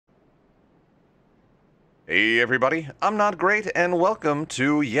Hey everybody, I'm Not Great, and welcome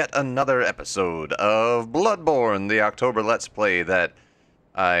to yet another episode of Bloodborne, the October Let's Play that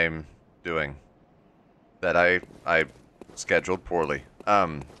I'm doing. That I scheduled poorly.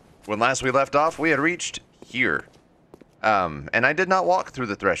 When last we left off, we had reached here. And I did not walk through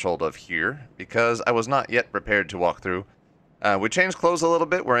the threshold of here, because I was not yet prepared to walk through. We changed clothes a little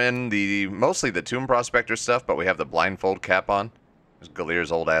bit. We're in mostly the Tomb Prospector stuff, but we have the blindfold cap on. There's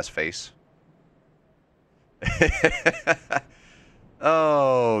Gilear's old-ass face.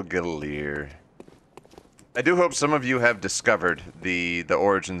 Oh, Gilear. I do hope some of you have discovered the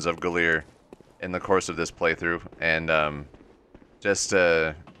origins of Gilear in the course of this playthrough, and just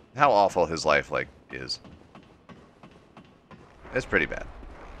how awful his life is. It's pretty bad.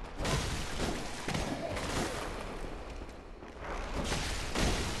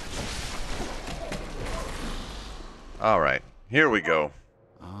 All right, here we go.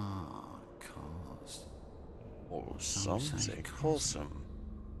 Oh, some say wholesome.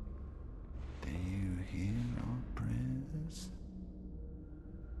 Do you hear our prayers?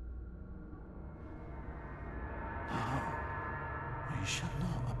 No, we shall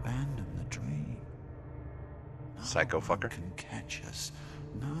not abandon the dream. No Psycho fucker. one can catch us.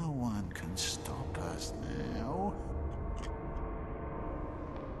 No one can stop us now.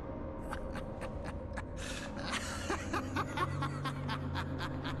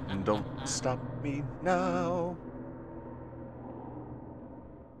 Don't stop me now.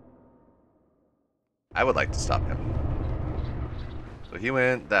 I would like to stop him. So he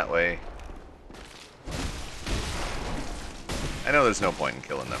went that way. I know there's no point in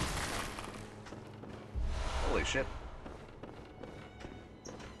killing them. Holy shit.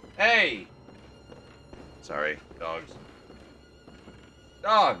 Hey! Sorry, dogs.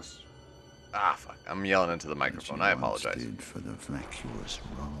 Dogs! Ah, fuck. I'm yelling into the microphone. I apologize. Did for the vacuous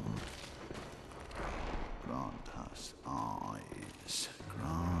Rome. Grant us eyes.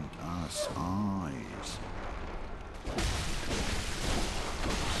 Grant us eyes.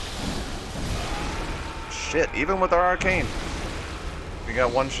 Shit, even with our arcane. We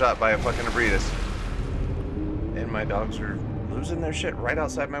got one shot by a fucking Abretus. And my dogs are losing their shit right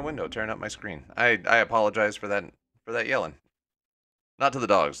outside my window, tearing up my screen. I apologize for that yelling. Not to the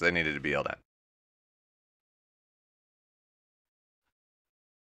dogs, they needed to be yelled at.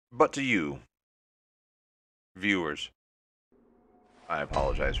 But to you, viewers, I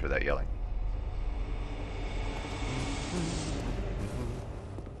apologize for that yelling.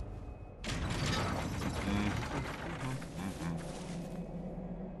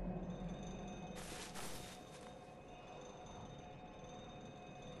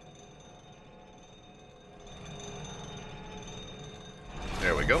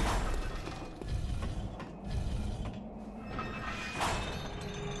 There we go.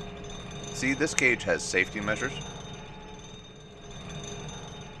 See, this cage has safety measures.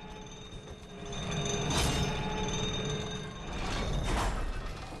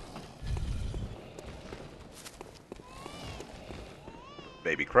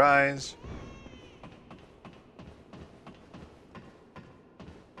 Baby cries.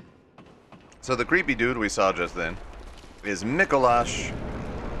 So the creepy dude we saw just then is Micolash,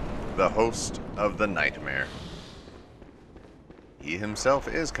 the host of the nightmare. He himself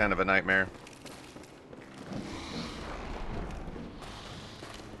is kind of a nightmare.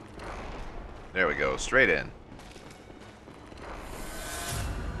 There we go, straight in.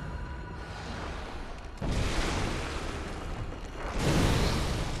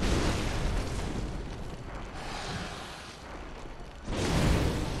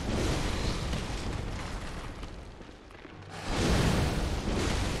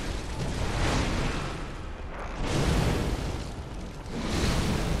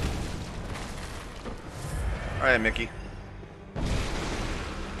 Alright, Mickey.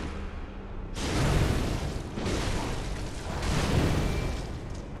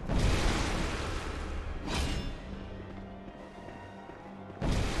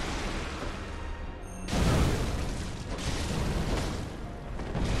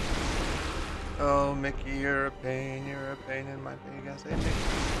 Oh, Mickey, you're a pain in my big ass. Hey, Mickey,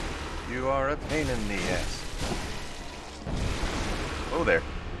 you are a pain in the ass. Oh, there.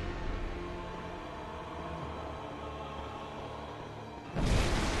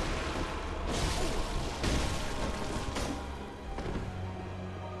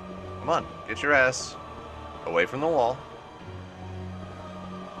 Come on, get your ass away from the wall.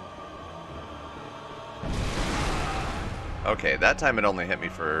 Okay, that time it only hit me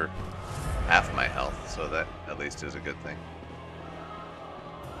for half my health, so that at least is a good thing.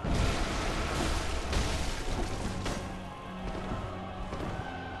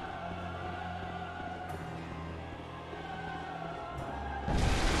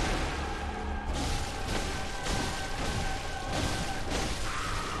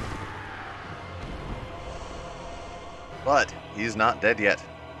 But he's not dead yet.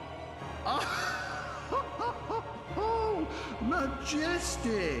 Oh,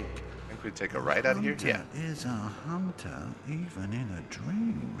 majestic! I think we take a right out of here? Yeah. Is a hunter even in a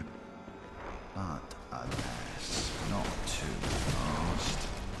dream. But alas, not too fast.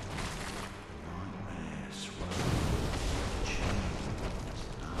 Nightmares will change.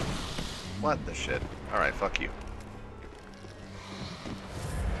 What the shit? Alright, fuck you.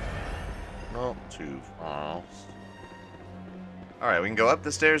 Not too fast. Alright, we can go up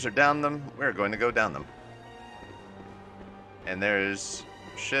the stairs or down them. We're going to go down them. And there's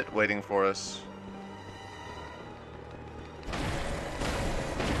shit waiting for us.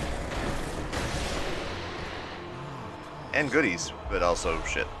 And goodies, but also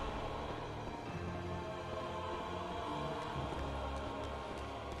shit.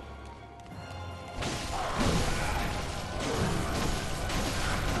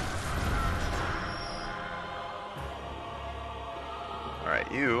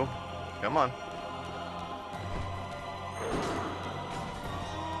 Alright, you, come on.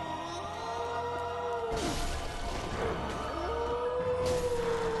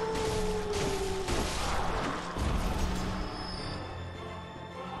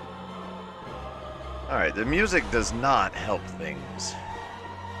 Alright, the music does not help things.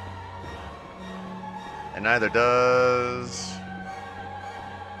 And neither does...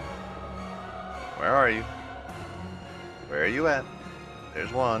 Where are you? Where are you at?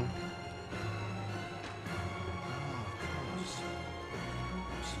 There's one.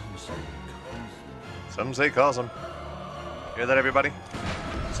 Some say cause him. Hear that, everybody?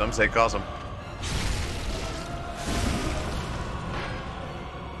 Some say cause him.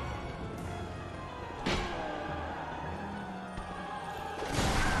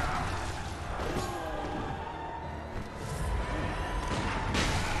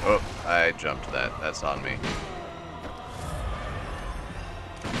 Oh, I jumped that. That's on me.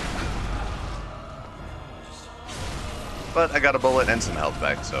 But I got a bullet and some health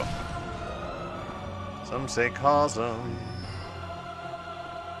back, so... Some say cause 'em.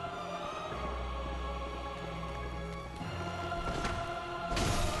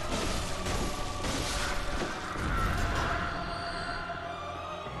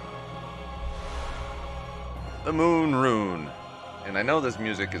 The Moon Rune. And I know this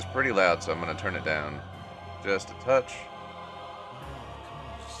music is pretty loud, so I'm going to turn it down just a touch.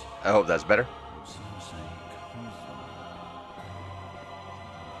 I hope that's better.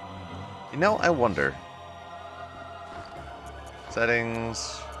 You know, I wonder.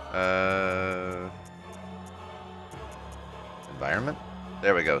 Settings. Environment?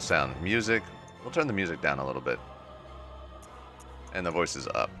 There we go, sound. Music. We'll turn the music down a little bit. And the voice is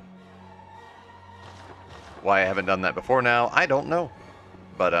up. Why I haven't done that before now, I don't know.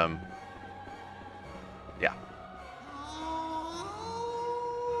 But, yeah.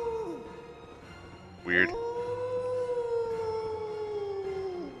 Weird.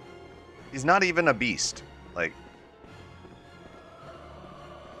 He's not even a beast. Like...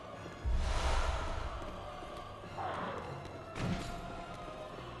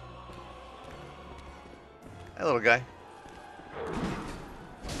 Hey, little guy.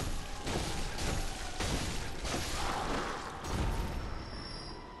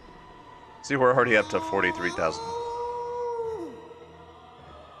 See, we're already up to 43,000.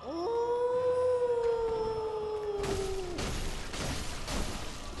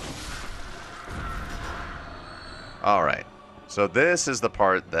 Alright. So this is the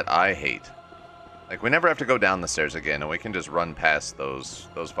part that I hate. Like, we never have to go down the stairs again, and we can just run past those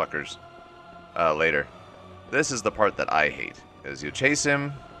fuckers later. This is the part that I hate. Is you chase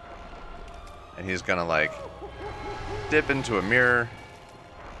him, and he's gonna, like, dip into a mirror.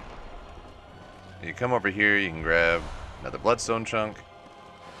 And you come over here, you can grab another bloodstone chunk.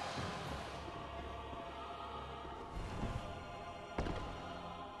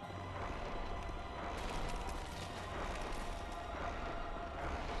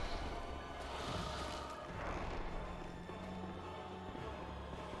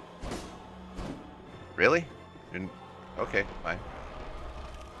 Really? Okay, fine.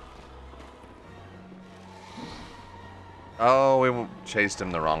 Oh, we chased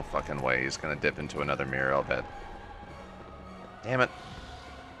him the wrong fucking way. He's gonna dip into another mirror, I'll bet. Damn it.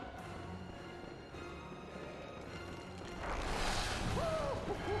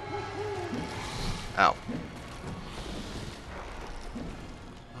 Ow.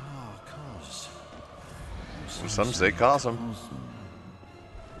 Some say cause him.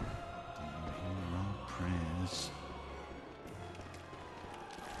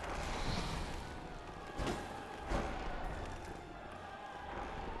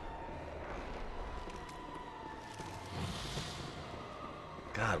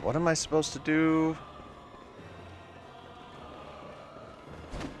 God, what am I supposed to do?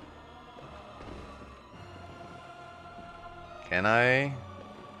 Can I?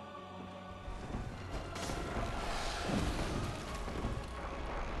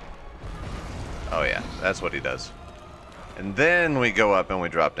 Oh yeah, that's what he does. And then we go up and we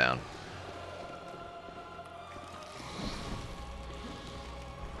drop down.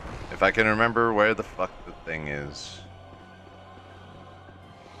 If I can remember where the fuck the thing is.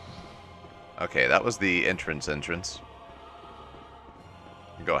 Okay, that was the entrance.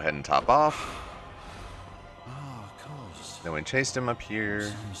 Go ahead and top off. Ah, cos. Then we chased him up here.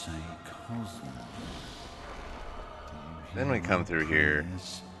 Some say cosmos. Then we come through here.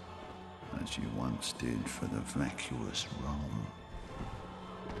 As you once did for the vacuous Rome.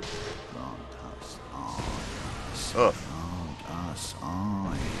 Grant us eyes. Ugh. Grant us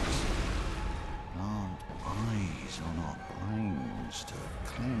eyes. Grant eyes on our brains to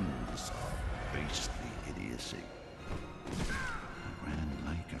cleanse our beastly idiocy. A grand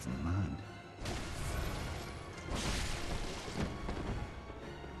lake of mud.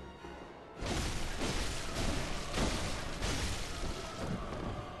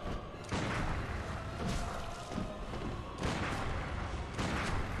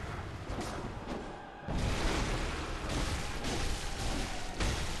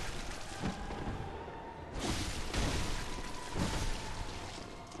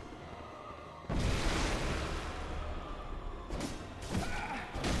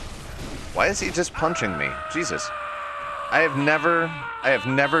 Why is he just punching me? Jesus. I have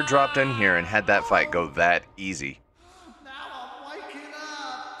never dropped in here and had that fight go that easy. Now I'm waking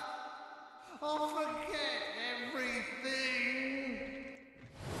up. I'll forget everything.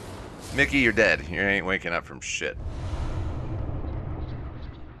 Mickey, you're dead. You ain't waking up from shit.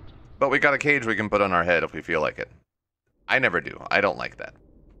 But we got a cage we can put on our head if we feel like it. I never do. I don't like that.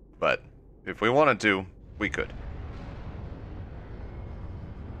 But if we wanted to, we could.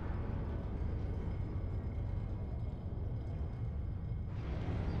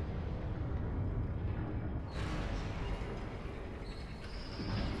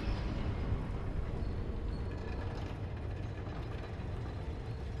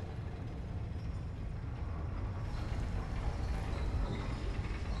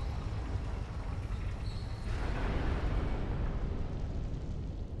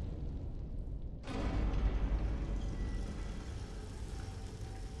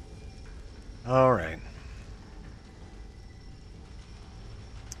 Alright.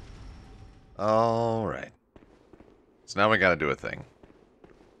 Alright. So now we gotta do a thing.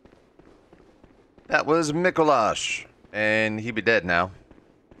 That was Micolash. And he be dead now.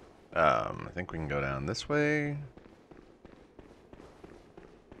 I think we can go down this way.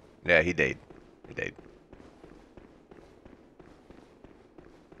 Yeah, he died. He died.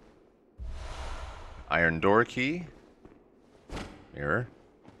 Iron door key. Mirror.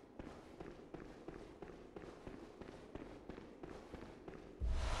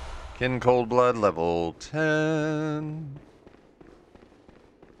 Kin Cold Blood, level 10.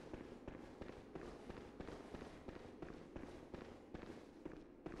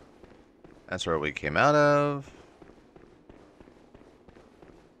 That's where we came out of.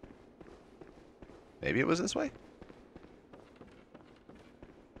 Maybe it was this way?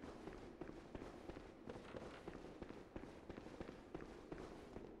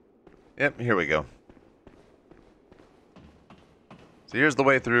 Yep, here we go. So here's the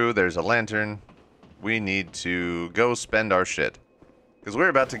way through. There's a lantern. We need to go spend our shit. Because we're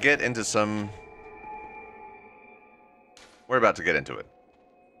about to get into some... We're about to get into it.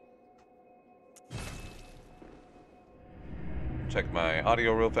 Check my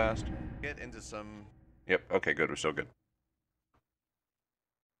audio real fast. Get into some... Yep, okay, good. We're so good.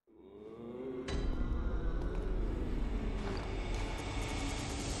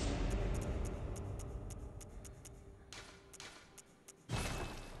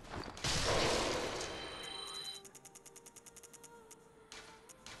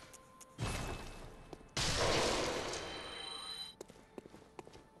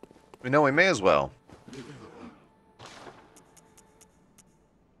 We know we may as well.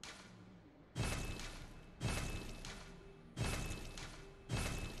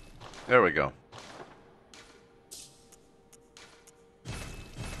 There we go.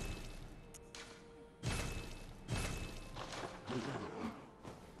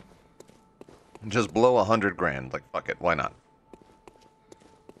 Just blow 100 grand. Like, fuck it. Why not?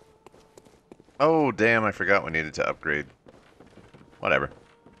 Oh, damn. I forgot we needed to upgrade. Whatever.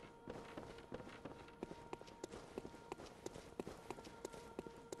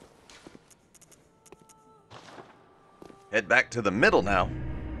 Head back to the middle now.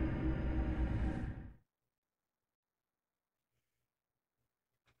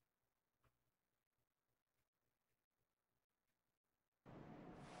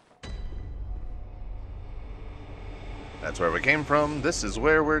 That's where we came from. This is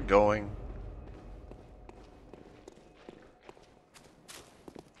where we're going.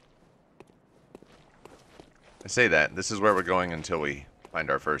 I say that. This is where we're going until we find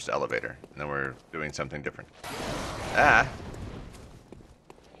our first elevator. And then we're doing something different. Ah!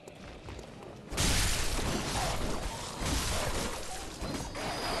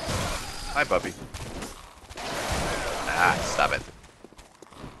 Hi, puppy. Ah, stop it.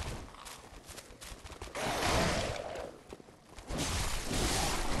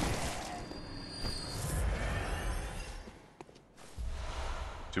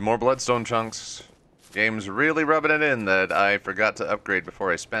 Two more bloodstone chunks. Game's really rubbing it in that I forgot to upgrade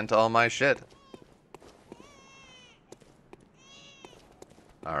before I spent all my shit.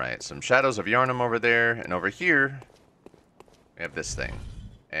 Alright, some shadows of Yhar'gul over there, and over here, we have this thing.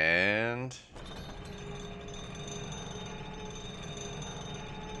 And...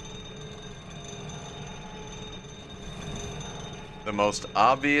 the most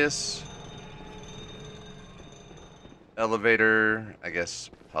obvious elevator, I guess,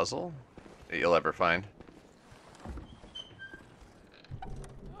 puzzle that you'll ever find.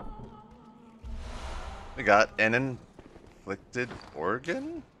 We got an inflicted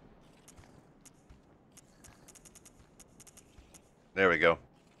organ? There we go.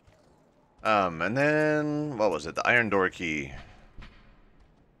 And then, what was it? The iron door key.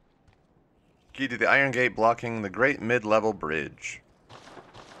 Key to the iron gate blocking the great mid-level bridge.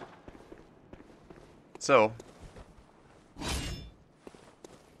 So, we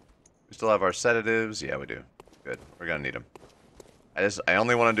still have our sedatives. Yeah, we do. Good. We're gonna need them. I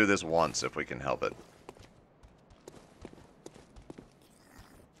only want to do this once if we can help it.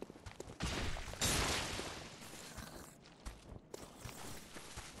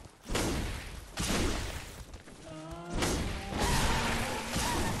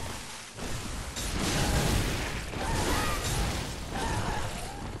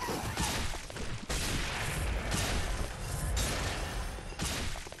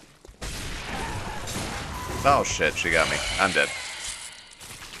 Oh shit, she got me. I'm dead.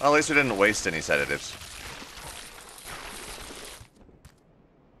 Well, at least we didn't waste any sedatives.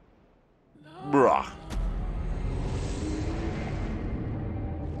 Bruh.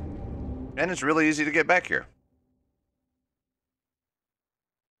 And it's really easy to get back here.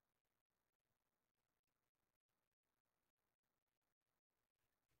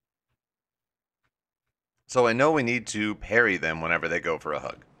 So I know we need to parry them whenever they go for a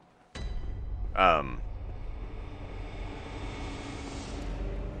hug.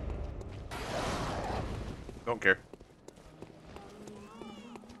 Don't care.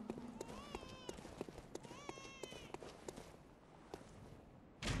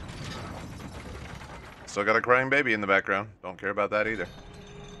 Still got a crying baby in the background. Don't care about that either.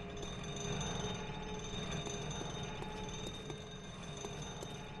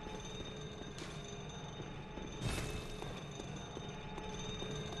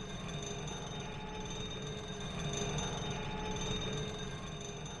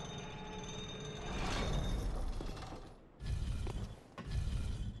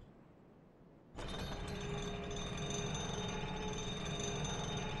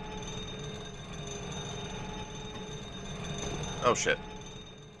 Oh shit.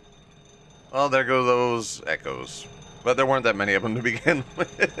 Well, there go those echoes. But there weren't that many of them to begin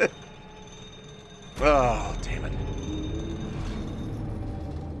with. Oh, damn it.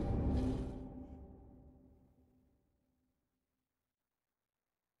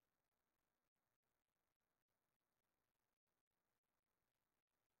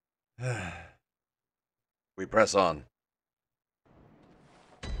 We press on.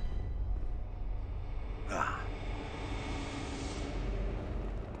 Ah.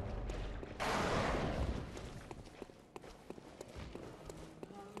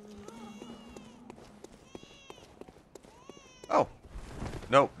 Oh.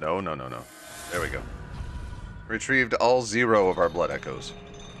 No, no, no, no, no. There we go. Retrieved all 0 of our blood echoes.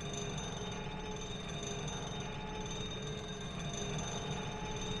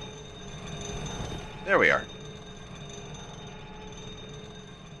 There we are.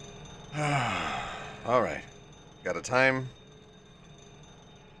 Alright. Got a time.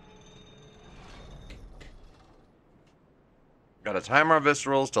 Gotta time our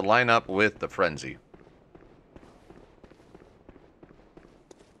viscerals to line up with the frenzy.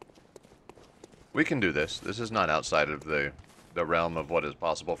 We can do this. This is not outside of the realm of what is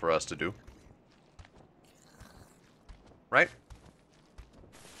possible for us to do. Right?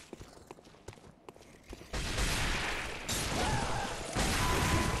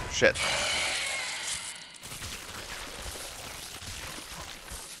 Shit.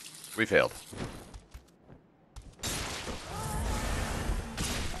 We failed.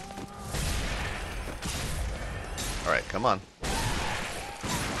 Alright, come on.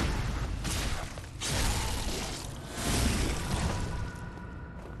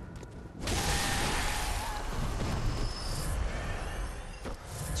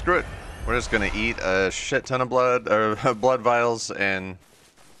 Screw it. We're just gonna eat a shit ton of blood, or blood vials, and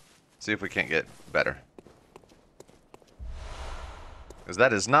see if we can't get better. Because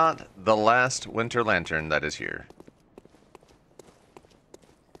that is not the last winter lantern that is here.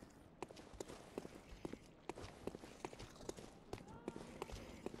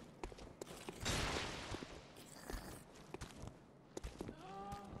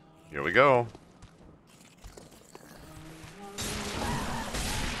 Here we go.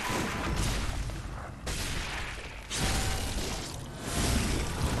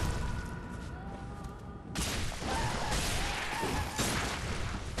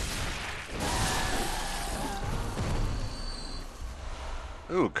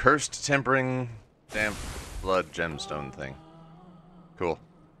 Ooh, cursed tempering damp blood gemstone thing. Cool.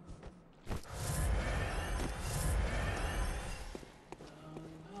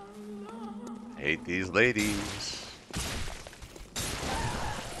 Hate these ladies.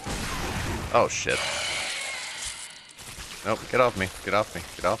 Oh shit. Nope, get off me, get off me,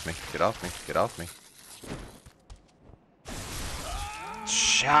 get off me, get off me, get off me.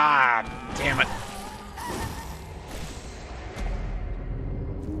 Shot! Damn it.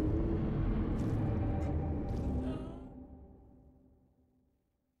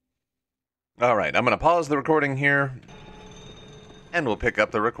 Alright, I'm going to pause the recording here, and we'll pick up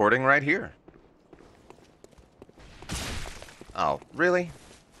the recording right here. Oh, really?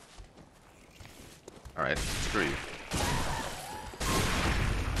 Alright, screw you.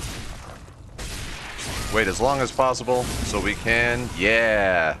 Wait as long as possible so we can,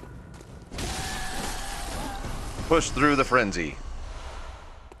 yeah, push through the frenzy.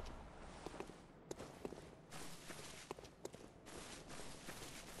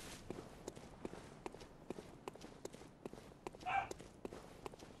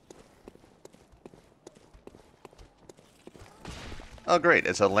 Oh great,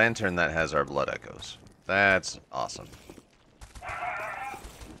 it's a lantern that has our blood echoes. That's awesome.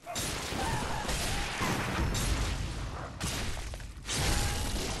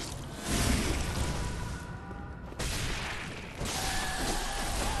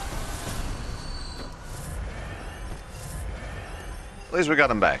 At least we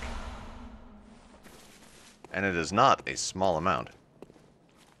got him back. And it is not a small amount.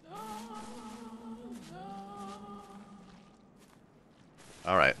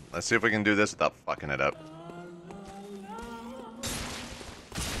 Alright, let's see if we can do this without fucking it up.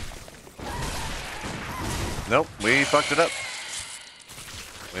 Nope, we fucked it up.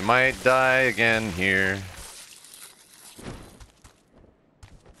 We might die again here.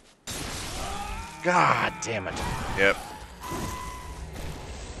 God damn it. Yep.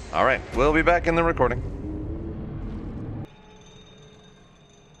 Alright, we'll be back in the recording.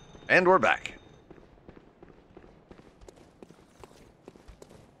 And we're back.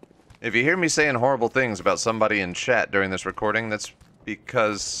 If you hear me saying horrible things about somebody in chat during this recording, that's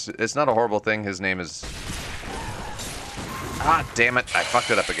because it's not a horrible thing. His name is... Ah, damn it. I fucked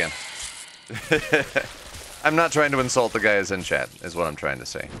it up again. I'm not trying to insult the guys in chat, is what I'm trying to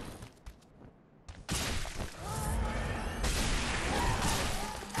say.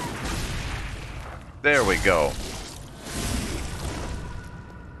 There we go.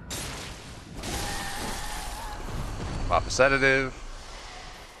 Pop a sedative.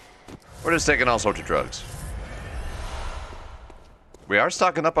 We're just taking all sorts of drugs. We are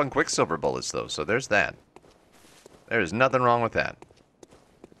stocking up on quicksilver bullets, though, so there's that. There's nothing wrong with that.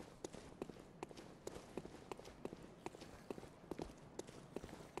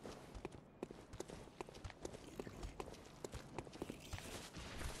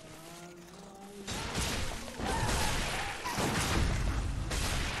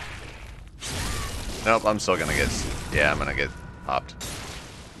 Nope, I'm still gonna get... Yeah, I'm gonna get popped.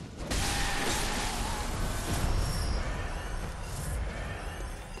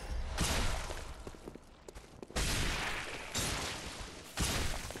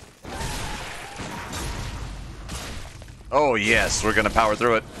 Oh yes, we're gonna power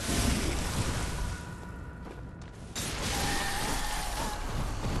through it.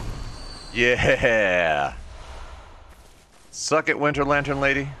 Yeah! Suck it, Winter Lantern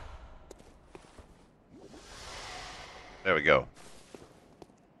Lady. There we go.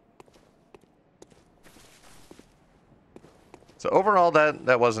 So overall,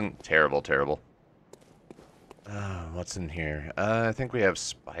 that wasn't terrible. What's in here? I think we have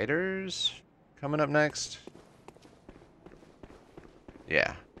spiders coming up next.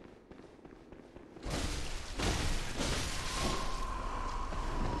 Yeah.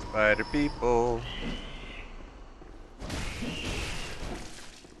 Spider people.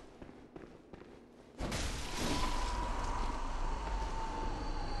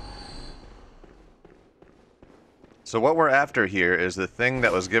 So what we're after here is the thing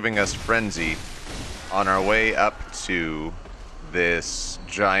that was giving us frenzy on our way up to this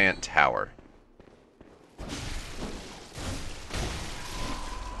giant tower.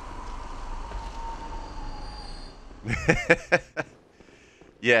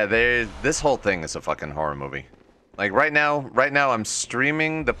 Yeah, this whole thing is a fucking horror movie. Like right now I'm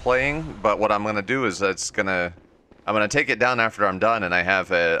streaming the playing, but what I'm gonna do is I'm gonna take it down after I'm done, and I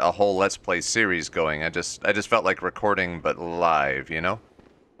have a whole Let's Play series going. I just felt like recording, but live, you know?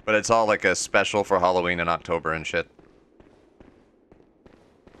 But it's all like a special for Halloween in October and shit.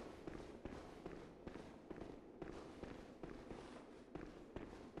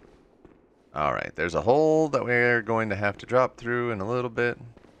 Alright, there's a hole that we're going to have to drop through in a little bit.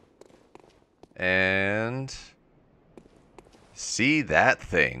 And... see that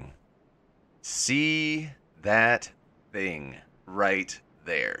thing. See that thing right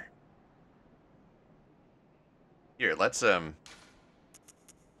there. Here, let's,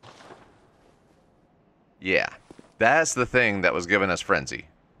 yeah. That's the thing that was giving us frenzy.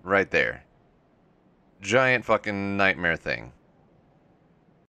 Right there. Giant fucking nightmare thing.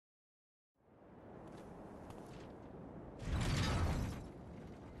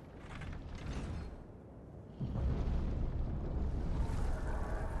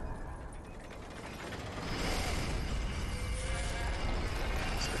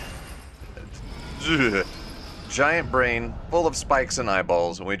 Giant brain, full of spikes and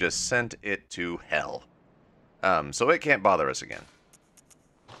eyeballs, and we just sent it to hell. So it can't bother us again.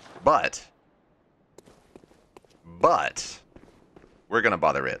 But, we're gonna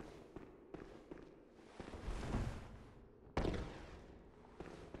bother it.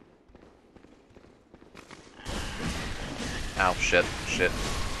 Ow, shit.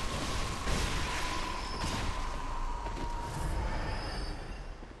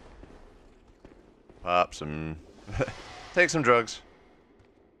 Pop some... take some drugs.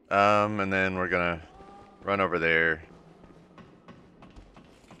 And then we're gonna run over there.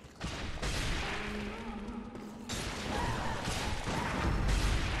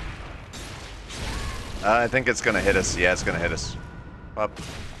 I think it's gonna hit us. Yeah, it's gonna hit us. Pop.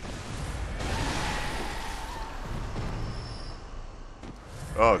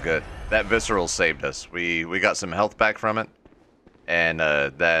 Oh, good. That visceral saved us. We got some health back from it, and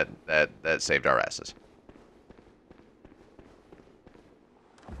that saved our asses.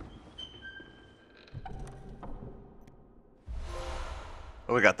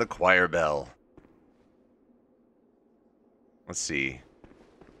 Oh, we got the choir bell. Let's see.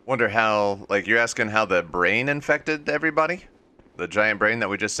 Wonder how, like, you're asking how the brain infected everybody? The giant brain that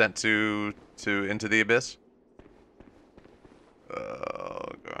we just sent into the abyss? Oh,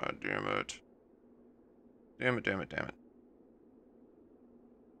 god damn it. Damn it.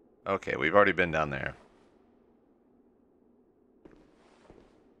 Okay, we've already been down there.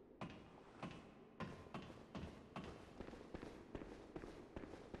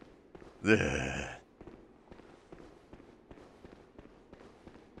 Ugh.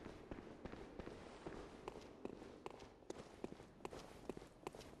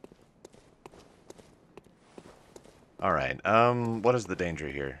 Alright, what is the danger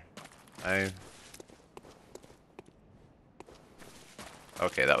here?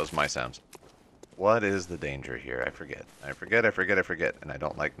 Okay, that was my sounds. What is the danger here? I forget, and I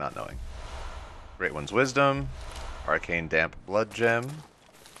don't like not knowing. Great One's Wisdom, Arcane Damp Blood Gem,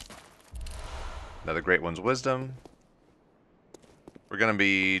 another Great One's Wisdom. We're gonna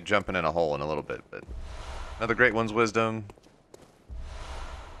be jumping in a hole in a little bit, but another Great One's Wisdom.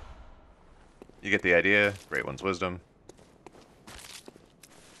 You get the idea. Great One's Wisdom.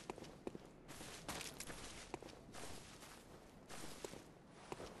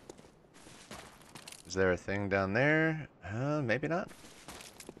 Is there a thing down there? Maybe not.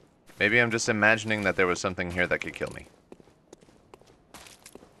 Maybe I'm just imagining that there was something here that could kill me.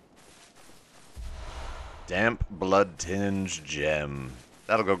 Damp blood-tinged gem.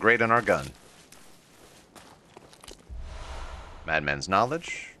 That'll go great in our gun. Madman's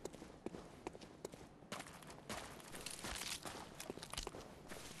knowledge.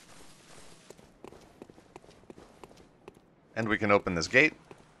 And we can open this gate.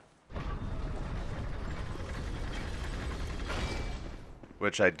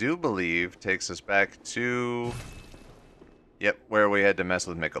 Which I do believe takes us back to... yep, where we had to mess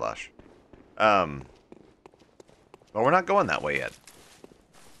with Micolash. But we're not going that way yet.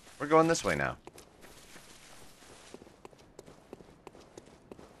 We're going this way now.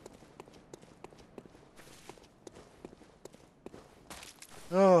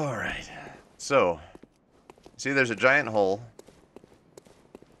 Alright. So, see there's a giant hole.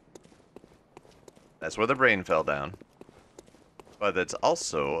 That's where the brain fell down. But it's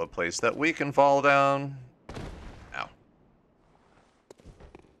also a place that we can fall down. Ow.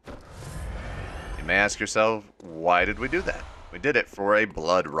 You may ask yourself, why did we do that? We did it for a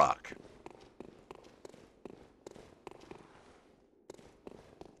blood rock.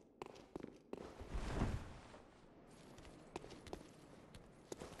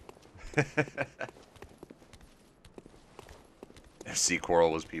 If sea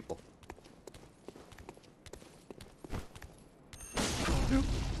coral was people.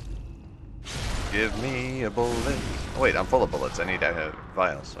 Give me a bullet. Oh, wait, I'm full of bullets. I need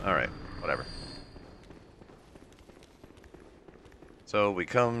vials. Alright, whatever. So we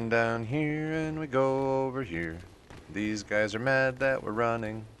come down here and we go over here. These guys are mad that we're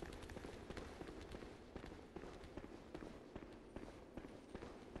running.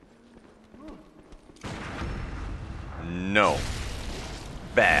 No.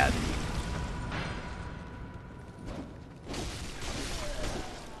 Bad.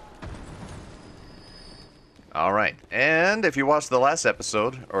 Alright, and if you watched the last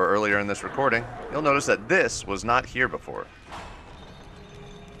episode, or earlier in this recording, you'll notice that this was not here before.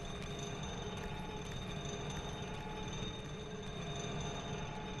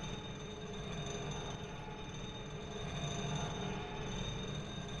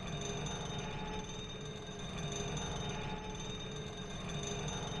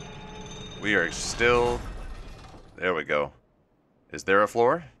 We are still... There we go. Is there a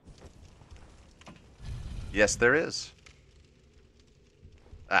floor? Yes, there is.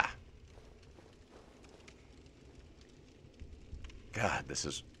 Ah. God, this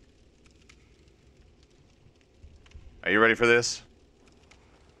is... Are you ready for this?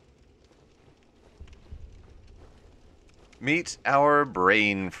 Meet our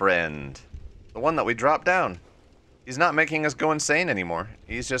brain friend. The one that we dropped down. He's not making us go insane anymore.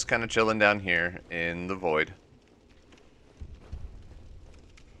 He's just kind of chilling down here in the void.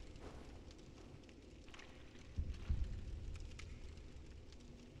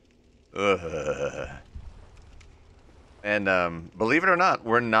 Ugh. And believe it or not,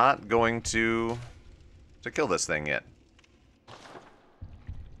 we're not going to kill this thing yet.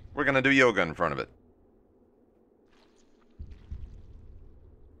 We're gonna do yoga in front of it.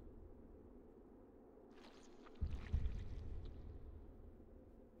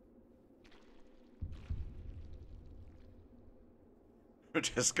 We're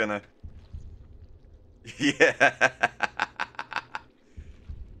just gonna... Yeah.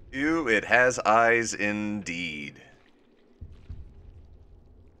 Ew, it has eyes indeed.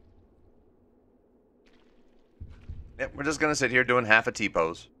 Yep, we're just gonna sit here doing half a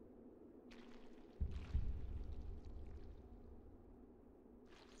T-pose.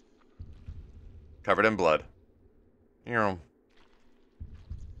 Covered in blood. You know.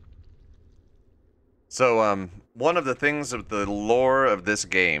 So, one of the things of the lore of this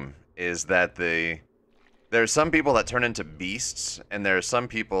game is that there are some people that turn into beasts, and there are some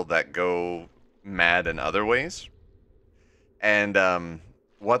people that go mad in other ways. And,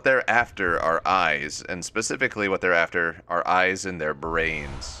 what they're after are eyes, and specifically what they're after are eyes in their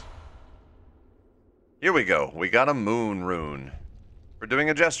brains. Here we go. We got a moon rune. We're doing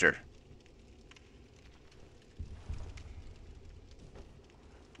a gesture.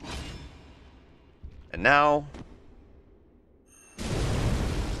 And now...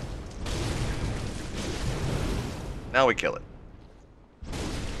 Now we kill it.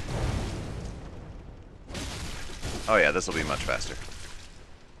 Oh yeah, this will be much faster.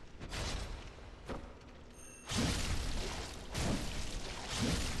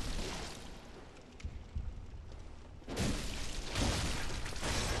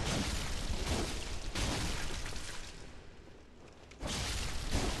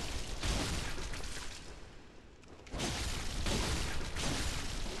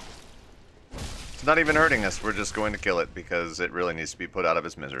 It's not even hurting us, we're just going to kill it because it really needs to be put out of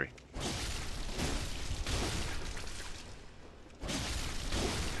its misery.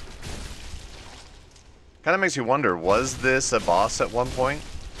 Kind of makes you wonder, was this a boss at one point?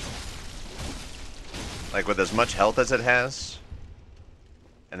 Like with as much health as it has?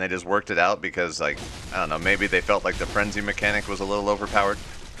 And they just worked it out because, like, I don't know, maybe they felt like the frenzy mechanic was a little overpowered?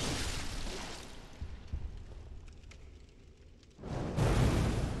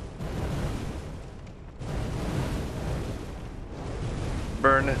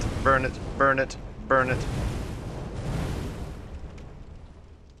 Burn it, burn it, burn it, burn it.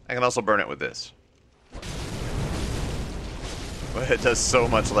 I can also burn it with this. But it does so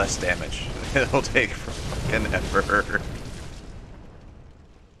much less damage. It'll take fucking ever.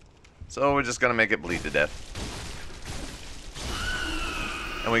 So we're just gonna make it bleed to death.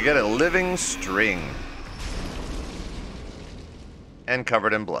 And we get a living string. And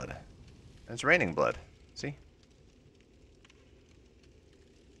covered in blood. And it's raining blood. See?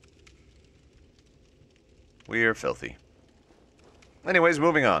 We are filthy. Anyways,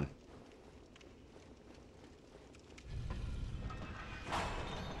 moving on.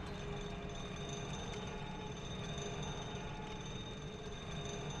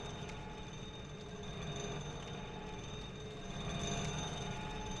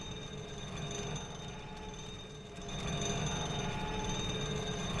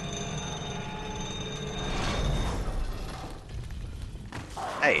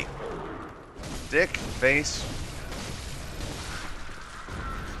 Hey. Dick face.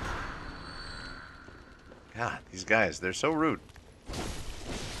 God, these guys, they're so rude.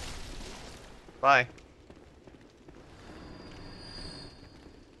 Bye.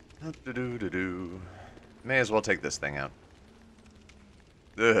 Do-do-do-do. May as well take this thing out.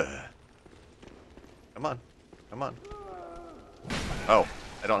 Ugh. Come on. Come on. Oh,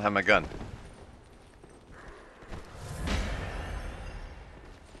 I don't have my gun.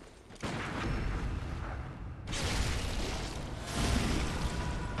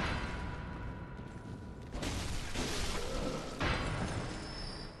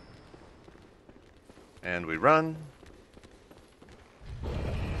 And we run.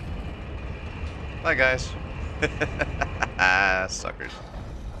 Bye, guys. Suckers.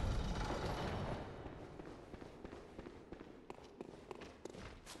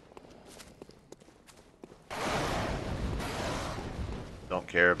 Don't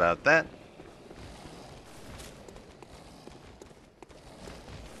care about that.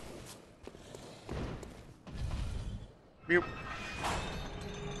 Beep.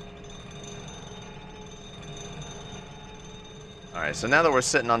 Alright, so now that we're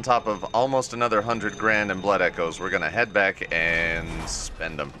sitting on top of almost another 100 grand in blood echoes, we're gonna head back and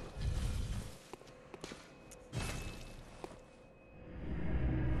spend them.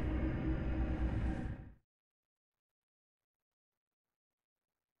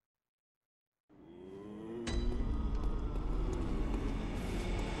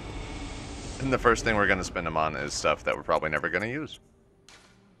 And the first thing we're gonna spend them on is stuff that we're probably never gonna use.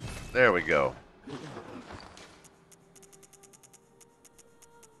 There we go.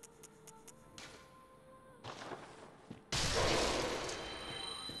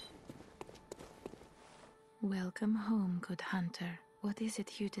 Welcome home, good hunter. What is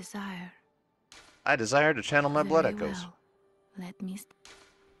it you desire? I desire to channel my blood Very echoes. well. Let me...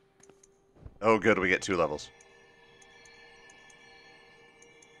 Oh good, we get 2 levels.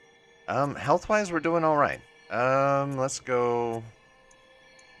 Health-wise, we're doing alright. Let's go...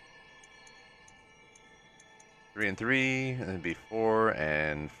 3 and 3, and it'd be 4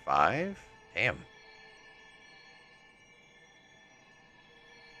 and 5? Damn.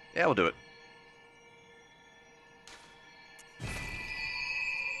 Yeah, we'll do it.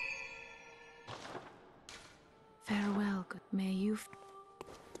 Farewell, good. May you...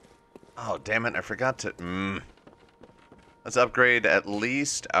 Oh, damn it, I forgot to... Let's upgrade at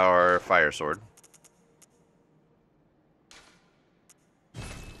least our fire sword.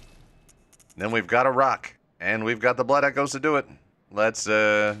 Then we've got a rock, and we've got the blood echoes to do it. Let's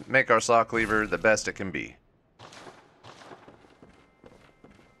make our saw cleaver the best it can be.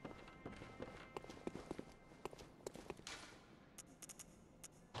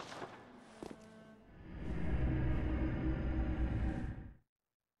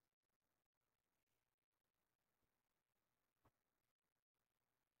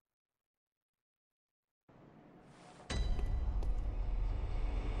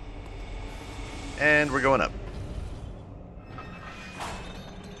 And we're going up.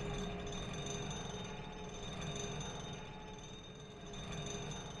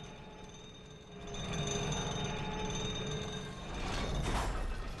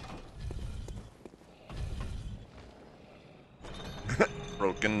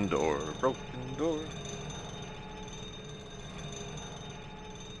 Broken door, broken door.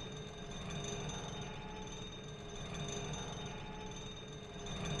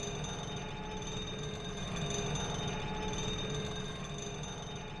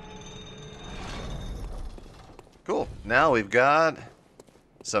 Cool. Now we've got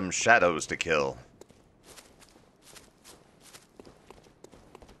some shadows to kill.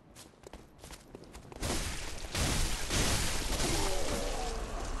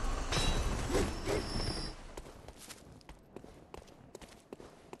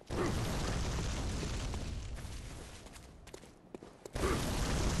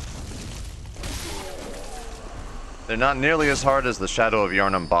 They're not nearly as hard as the Shadow of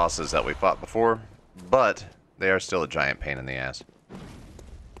Yhar'gul bosses that we fought before, but they are still a giant pain in the ass.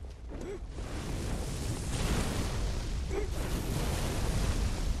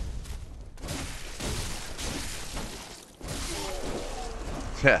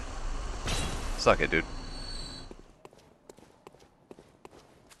 Yeah. Suck it, dude.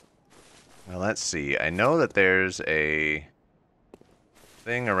 Well, let's see. I know that there's a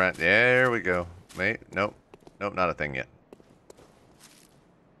thing around... There we go. Wait, nope. Nope, not a thing yet.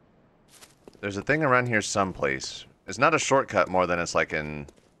 There's a thing around here someplace. It's not a shortcut more than it's like an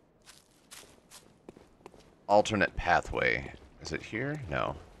alternate pathway. Is it here?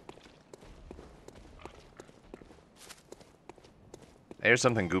 No. There's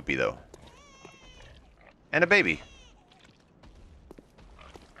something goopy, though. And a baby.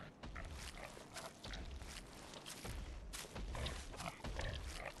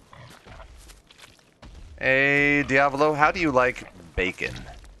 Hey, Diavolo, how do you like bacon?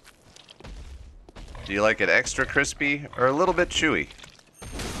 Do you like it extra crispy or a little bit chewy?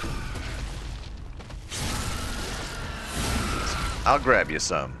 I'll grab you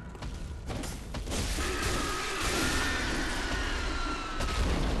some.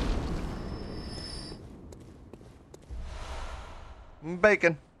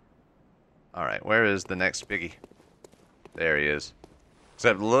 Bacon. Alright, where is the next piggy? There he is.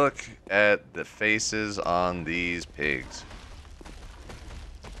 Except look at the faces on these pigs.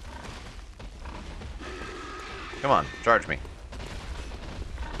 Come on, charge me.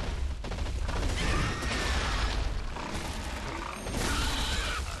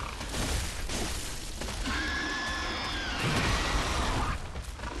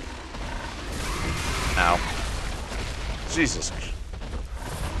 Ow. Jesus.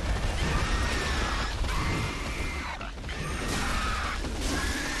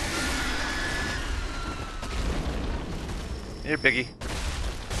 Here, piggy.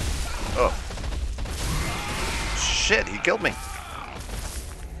 Oh. Shit, he killed me.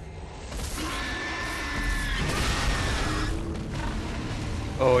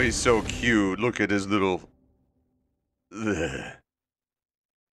 Oh, he's so cute. Look at his little... Ugh.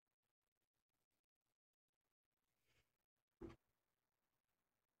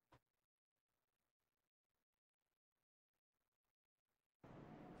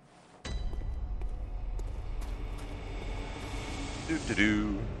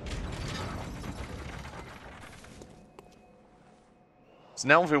 Doo-doo-doo. So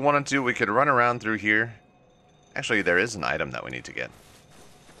now if we wanted to, we could run around through here. Actually, there is an item that we need to get.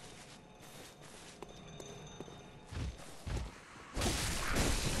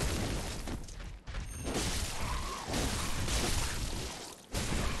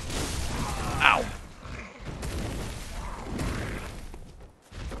 Ow!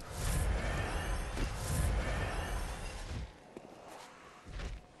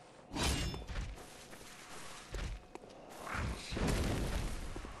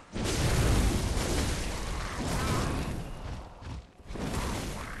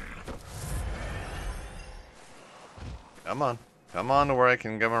 Come on. Come on to where I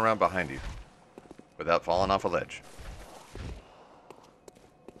can come around behind you. Without falling off a ledge.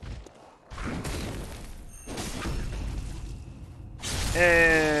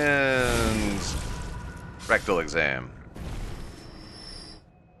 And... rectal exam.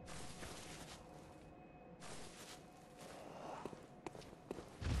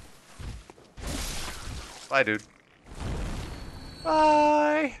 Bye, dude.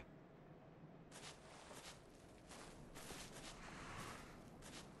 Bye!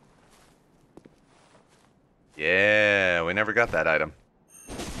 Yeah, we never got that item.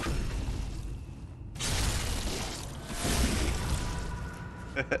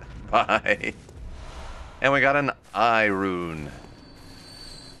 Bye. And we got an eye rune.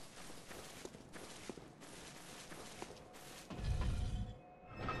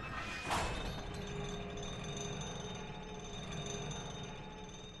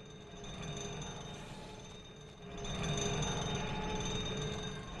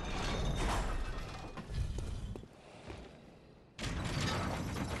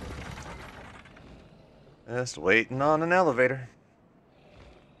 Just waiting on an elevator.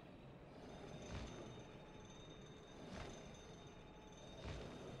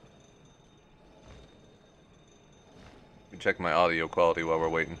 Check my audio quality while we're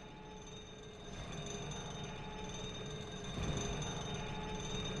waiting.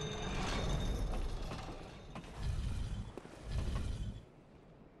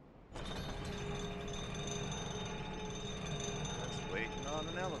 Just waiting on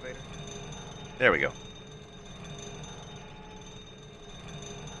an elevator. There we go.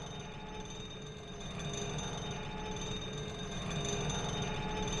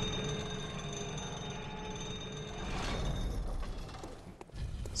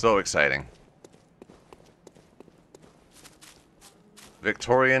 So exciting.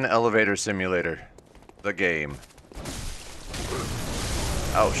 Victorian Elevator Simulator. The game.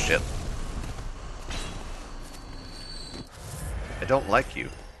 Oh, shit. I don't like you.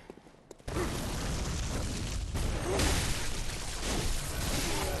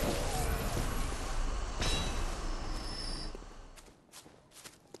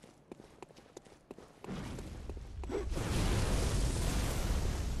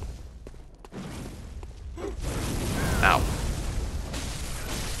 Ow.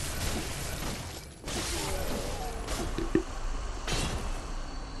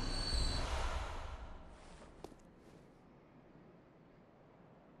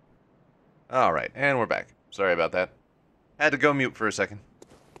 Alright, and we're back. Sorry about that. Had to go mute for a second.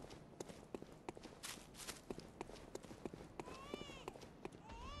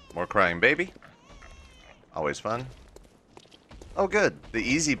 More crying baby. Always fun. Oh good, the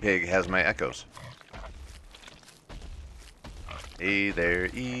easy pig has my echoes. Hey there,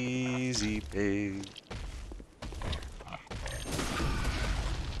 easy pig.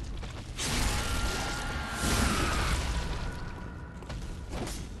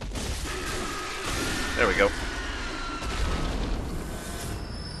 There we go.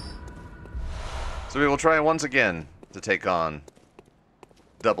 So we will try once again to take on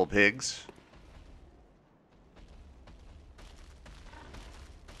double pigs.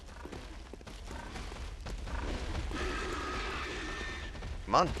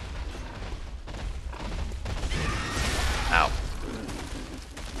 Come on. Ow.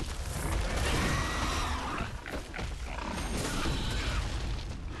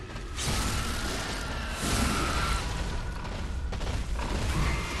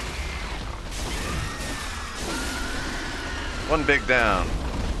 One big down.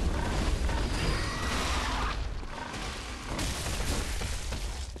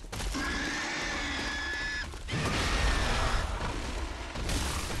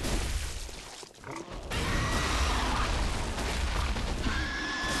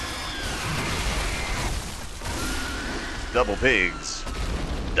 Double pigs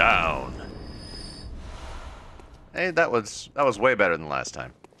down. Hey, that was way better than last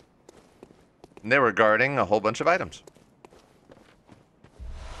time. And they were guarding a whole bunch of items.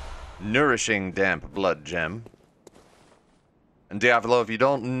 Nourishing damp blood gem. And Diavolo, if you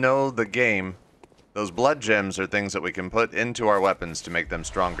don't know the game, those blood gems are things that we can put into our weapons to make them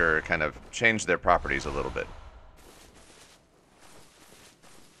stronger, kind of change their properties a little bit.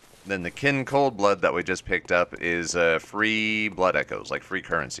 Then the kin cold blood that we just picked up is free blood echoes, like free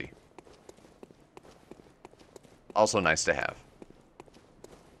currency. Also nice to have.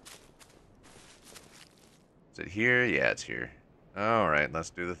 Is it here? Yeah, it's here. Alright, let's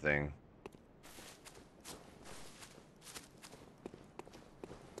do the thing.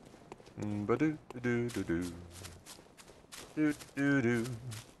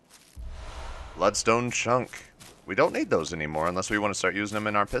 Bloodstone chunk. We don't need those anymore unless we want to start using them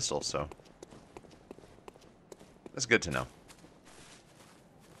in our pistol, so that's good to know.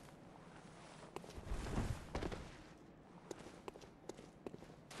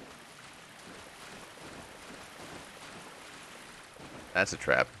 That's a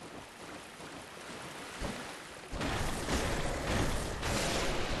trap.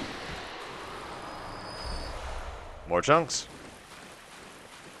 More chunks.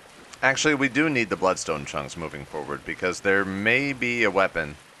 Actually, we do need the bloodstone chunks moving forward because there may be a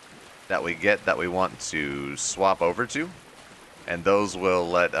weapon that we get that we want to swap over to, and those will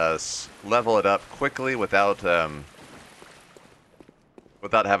let us level it up quickly without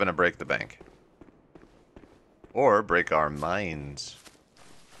having to break the bank. Or break our minds.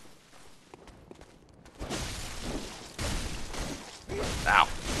 Ow.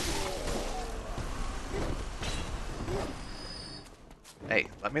 Hey,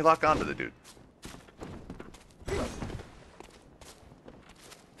 let me lock onto the dude.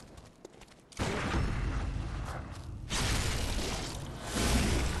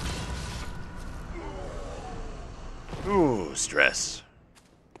 Ooh, stress.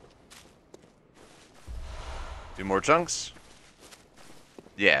 2 more chunks.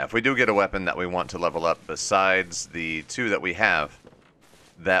 Yeah, if we do get a weapon that we want to level up besides the 2 that we have,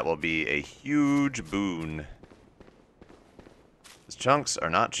 that will be a huge boon. These chunks are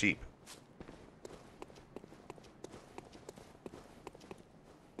not cheap.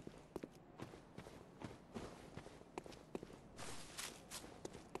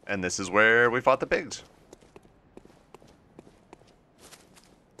 And this is where we fought the pigs.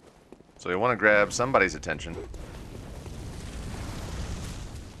 So we want to grab somebody's attention.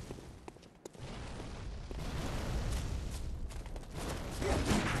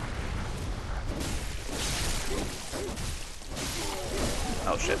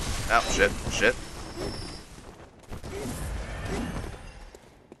 shit. Oh, shit. Shit.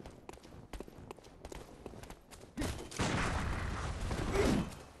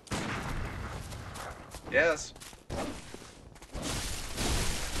 Yes.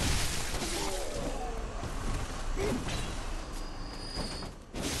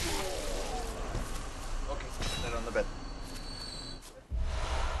 Okay, put that on the bed.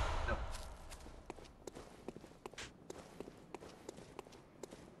 No.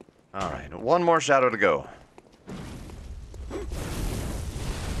 Alright, one more shadow to go.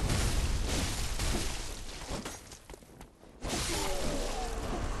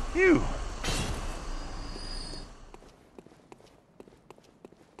 Phew.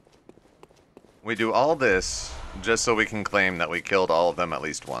 We do all this just so we can claim that we killed all of them at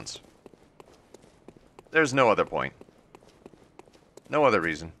least once. There's no other point. No other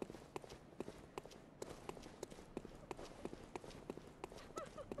reason.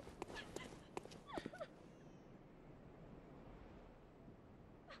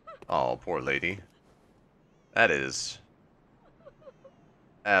 Oh, poor lady. That is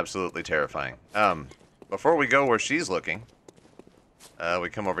absolutely terrifying. Before we go where she's looking, we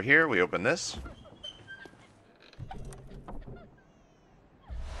come over here, we open this.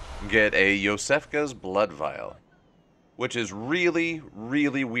 Get a Yosefka's blood vial, which is really,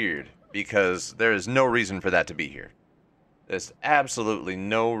 really weird because there is no reason for that to be here. There's absolutely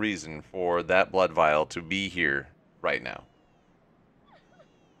no reason for that blood vial to be here right now.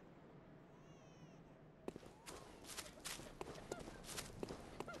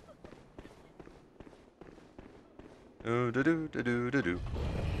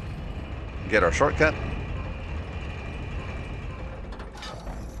 Get our shortcut.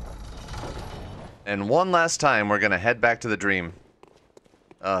 And one last time, we're going to head back to the dream.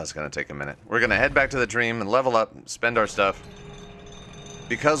 Oh, it's going to take a minute. We're going to head back to the dream and level up, spend our stuff.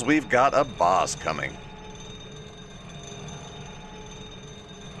 Because we've got a boss coming.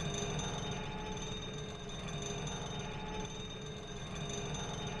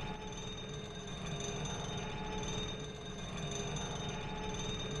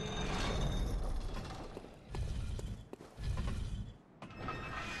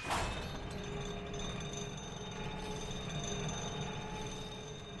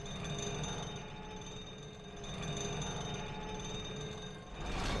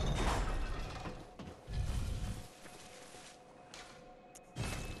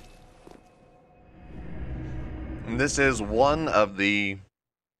 This is one of the...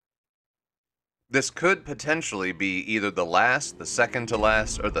 This could potentially be either the last, the second to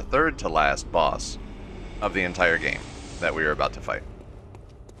last, or the third to last boss of the entire game that we are about to fight.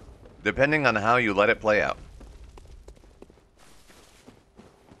 Depending on how you let it play out.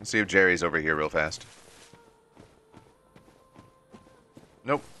 Let's see if Jerry's over here real fast.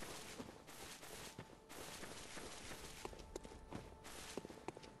 Nope.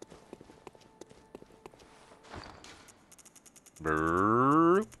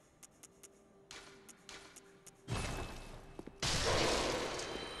 Burp.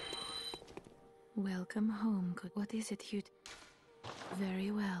 Welcome home, good. What is it you... Very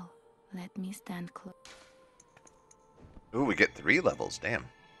well. Let me stand close. Ooh, we get 3 levels. Damn.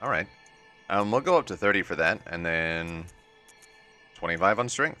 Alright. We'll go up to 30 for that, and then 25 on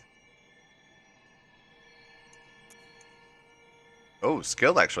strength. Oh,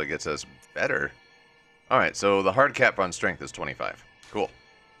 skill actually gets us better. Alright, so the hard cap on strength is 25. Cool.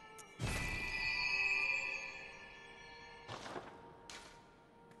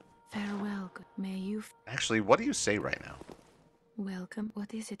 Farewell, good. May you... Actually, what do you say right now? Welcome.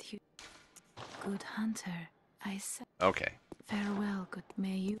 What is it you... Good hunter. I said... Okay. Farewell, good.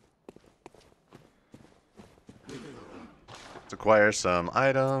 May you... Let's acquire some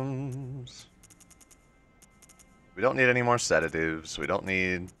items. We don't need any more sedatives. We don't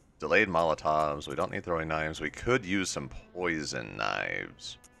need delayed Molotovs. We don't need throwing knives. We could use some poison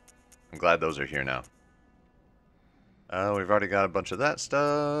knives. I'm glad those are here now. We've already got a bunch of that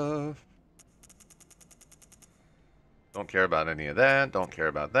stuff. Don't care about any of that. Don't care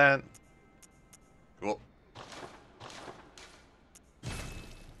about that. Cool.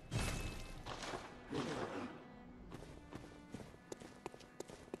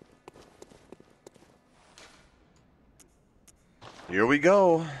 Here we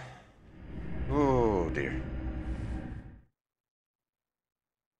go. Oh, dear.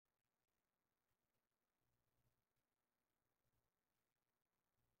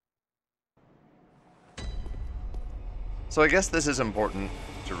 So I guess this is important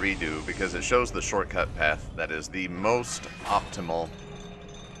to redo because it shows the shortcut path that is the most optimal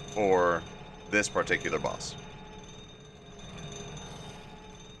for this particular boss.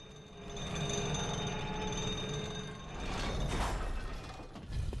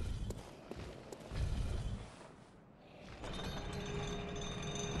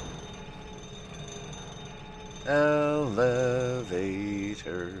 Elevator.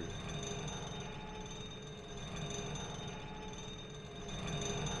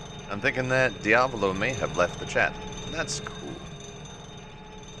 I'm thinking that Diavolo may have left the chat. That's cool.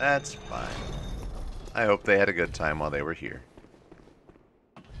 That's fine. I hope they had a good time while they were here.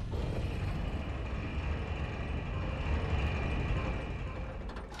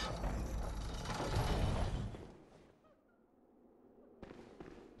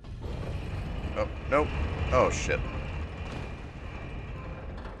 Oh, nope. Oh, shit.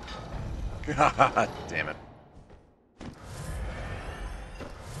 God damn it.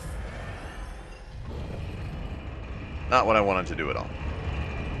 Not what I wanted to do at all.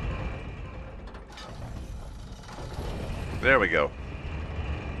 There we go.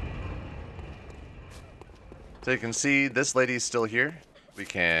 So you can see this lady's still here. We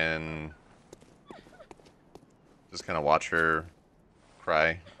can just kind of watch her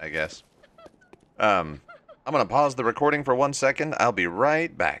cry, I guess. I'm going to pause the recording for 1 second. I'll be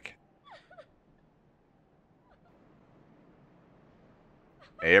right back.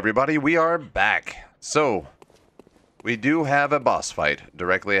 Hey everybody, we are back. So, we do have a boss fight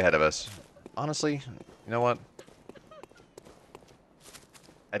directly ahead of us. Honestly, you know what?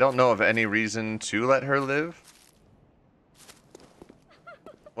 I don't know of any reason to let her live.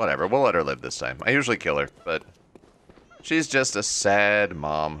 Whatever, we'll let her live this time. I usually kill her, but she's just a sad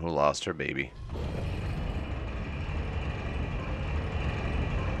mom who lost her baby.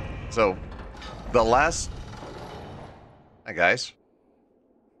 So, the last... Hi, guys.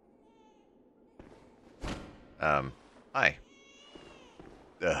 Hi.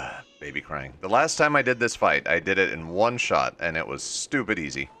 Baby crying. The last time I did this fight, I did it in one shot, and it was stupid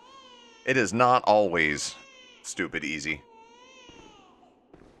easy. It is not always stupid easy.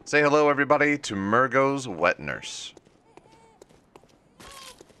 Say hello, everybody, to Murgo's Wet Nurse.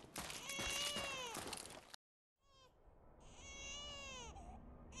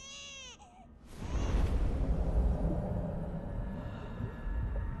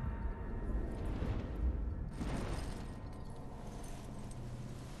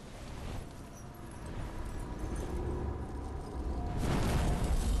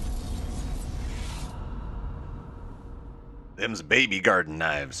 Them's baby garden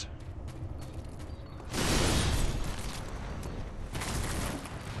knives.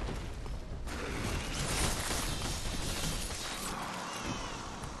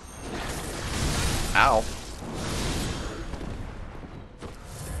 Ow.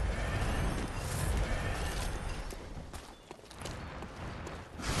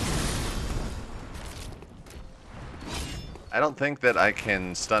 I don't think that I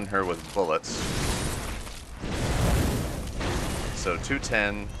can stun her with bullets. So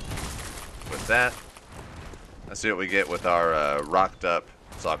 210 with that. Let's see what we get with our rocked up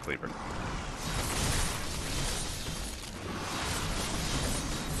saw cleaver.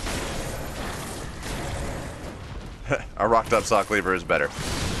 Our rocked up saw cleaver is better.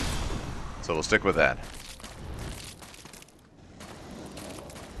 So we'll stick with that.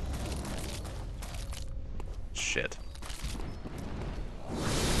 Shit.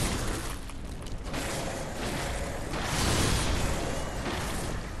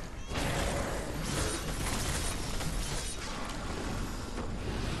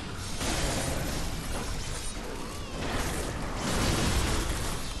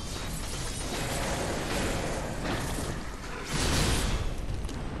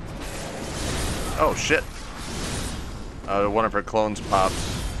 Oh, shit. One of her clones popped.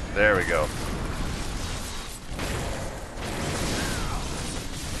 There we go.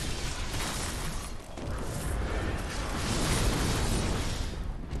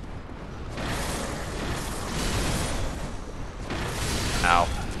 Ow.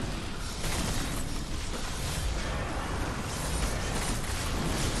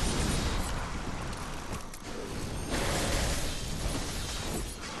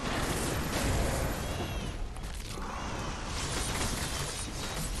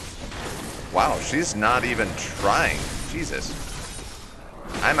 Wow, she's not even trying. Jesus.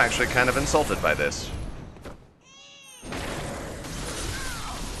 I'm actually kind of insulted by this.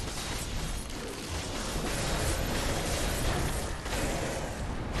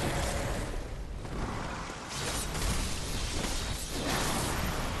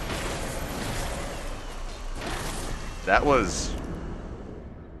 That was...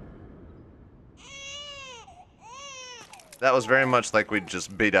 That was very much like we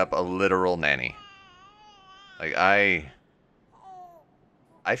just beat up a literal nanny. Like, I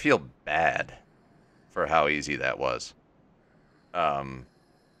feel bad for how easy that was.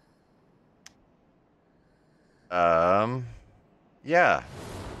 Yeah.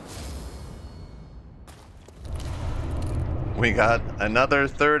 We got another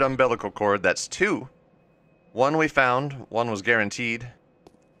third umbilical cord. That's 2. 1 we found. 1 was guaranteed.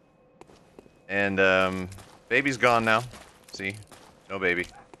 And, baby's gone now. See? No baby.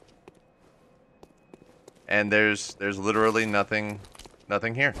 And there's literally nothing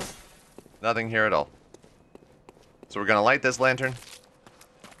here. Nothing here at all. So we're gonna light this lantern.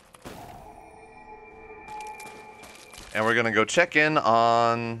 And we're gonna go check in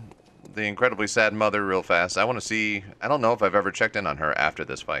on the incredibly sad mother real fast. I want to see... I don't know if I've ever checked in on her after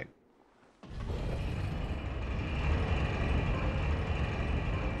this fight.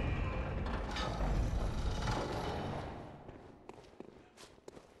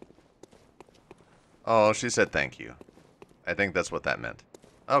 Oh, she said thank you. I think that's what that meant.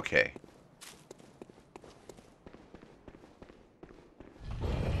 Okay.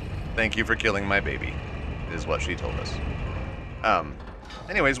 Thank you for killing my baby, is what she told us.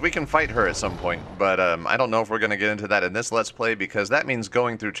 Anyways, we can fight her at some point, but I don't know if we're going to get into that in this Let's Play, because that means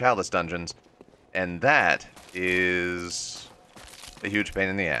going through Chalice dungeons, and that is a huge pain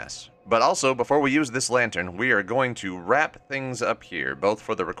in the ass. But also, before we use this lantern, we are going to wrap things up here, both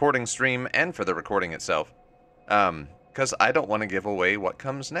for the recording stream and for the recording itself, because I don't want to give away what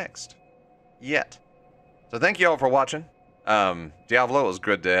comes next. Yet. So thank you all for watching. Diablo, it was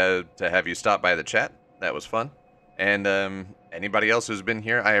good to have you stop by the chat. That was fun. And anybody else who's been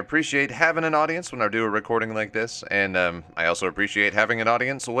here, I appreciate having an audience when I do a recording like this, and I also appreciate having an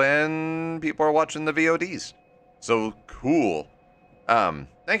audience when people are watching the VODs. So cool.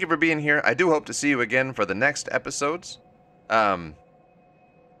 Thank you for being here. I do hope to see you again for the next episodes. I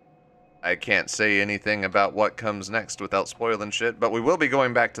can't say anything about what comes next without spoiling shit, but we will be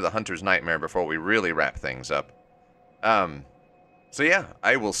going back to the Hunter's Nightmare before we really wrap things up. So yeah,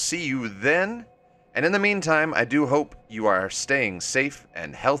 I will see you then. And in the meantime, I do hope you are staying safe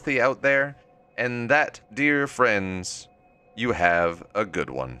and healthy out there, and that, dear friends, you have a good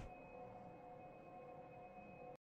one.